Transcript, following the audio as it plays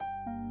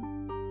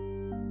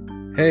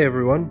Hey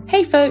everyone.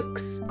 Hey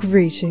folks.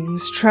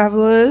 Greetings,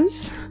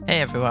 travellers.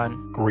 Hey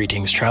everyone.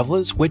 Greetings,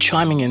 travellers. We're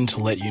chiming in to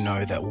let you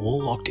know that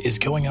Warlocked is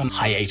going on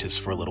hiatus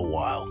for a little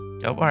while.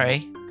 Don't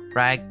worry,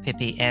 Rag,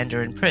 Pippi,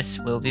 Andrew and Pris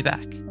will be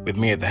back. With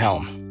me at the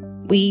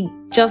helm. We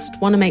just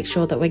want to make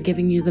sure that we're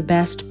giving you the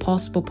best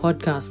possible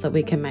podcast that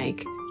we can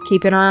make.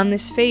 Keep an eye on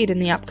this feed in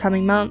the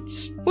upcoming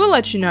months. We'll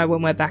let you know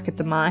when we're back at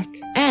the mic.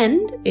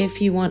 And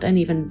if you want an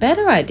even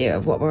better idea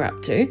of what we're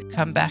up to,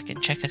 Come back and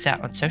check us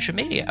out on social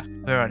media.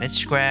 We're on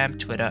Instagram,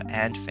 Twitter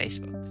and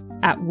Facebook.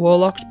 At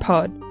Warlocked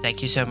Pod.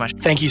 Thank you so much.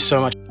 Thank you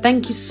so much.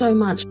 thank you so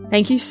much.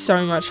 Thank you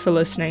so much for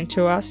listening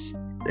to us.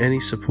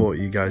 Any support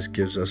you guys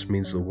gives us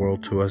means the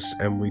world to us,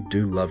 and we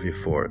do love you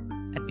for it.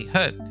 And we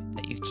hope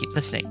that you keep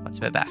listening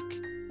once we're back.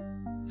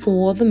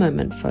 For the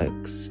moment,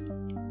 folks,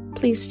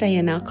 please stay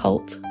in our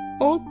cult.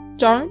 Or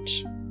don't.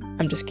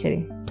 I'm just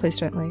kidding. Please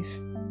don't leave.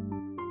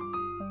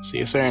 See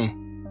you soon.